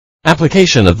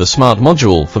Application of the Smart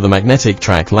Module for the Magnetic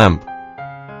Track Lamp.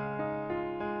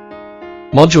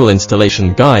 Module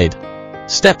Installation Guide.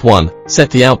 Step 1. Set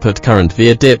the output current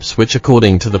via dip switch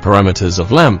according to the parameters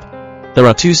of lamp. There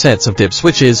are 2 sets of dip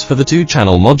switches for the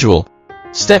 2-channel module.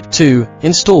 Step 2.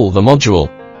 Install the module.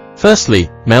 Firstly,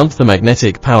 mount the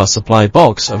magnetic power supply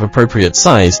box of appropriate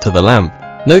size to the lamp.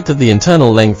 Note that the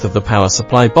internal length of the power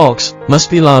supply box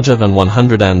must be larger than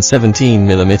 117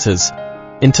 mm.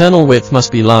 Internal width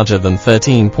must be larger than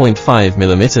 13.5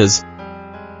 mm.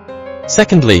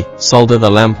 Secondly, solder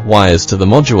the lamp wires to the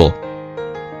module.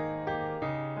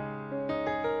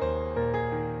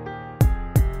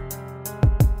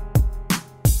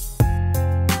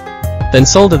 Then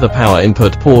solder the power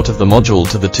input port of the module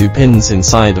to the 2 pins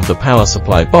inside of the power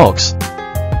supply box.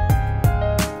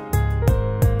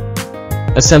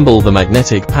 Assemble the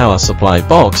magnetic power supply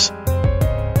box.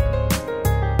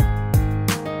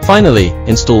 Finally,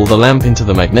 install the lamp into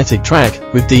the magnetic track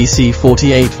with DC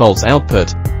 48 volts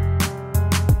output.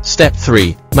 Step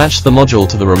 3. Match the module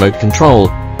to the remote control,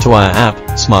 to our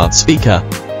app, Smart Speaker.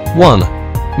 1.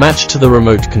 Match to the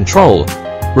remote control.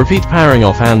 Repeat powering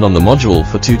off and on the module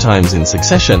for 2 times in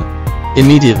succession.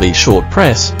 Immediately short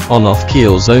press on/off key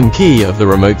or zone key of the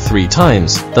remote 3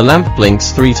 times. The lamp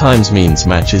blinks 3 times, means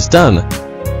match is done.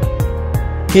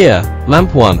 Here,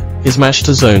 lamp 1 is matched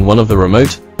to zone 1 of the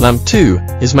remote, lamp 2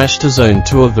 is matched to zone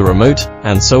 2 of the remote,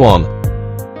 and so on.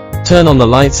 Turn on the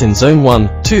lights in zone 1,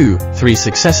 2, 3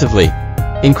 successively.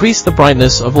 Increase the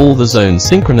brightness of all the zones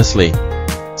synchronously.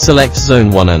 Select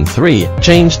zone 1 and 3,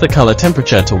 change the color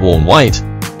temperature to warm white.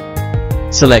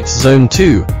 Select zone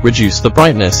 2, reduce the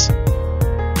brightness.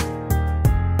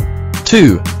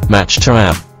 2. Match to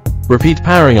app. Repeat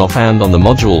powering off and on the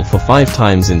module for 5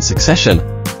 times in succession.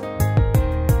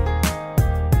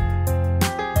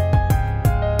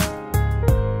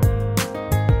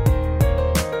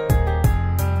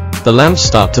 The lamps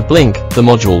start to blink, the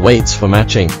module waits for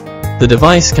matching. The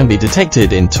device can be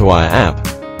detected in Tuya app.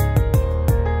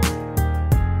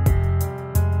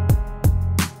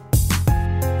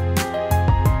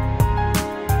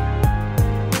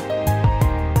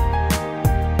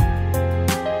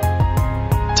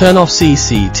 Turn off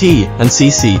CCT and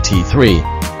CCT3.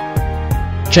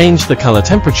 Change the color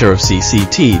temperature of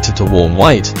CCT to warm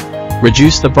white.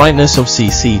 Reduce the brightness of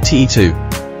CCT2.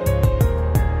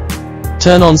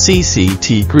 Turn on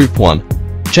CCT Group 1.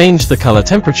 Change the color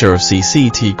temperature of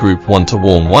CCT Group 1 to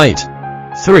warm white.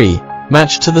 3.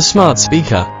 Match to the smart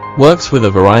speaker. Works with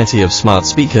a variety of smart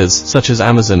speakers such as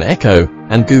Amazon Echo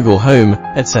and Google Home,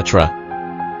 etc.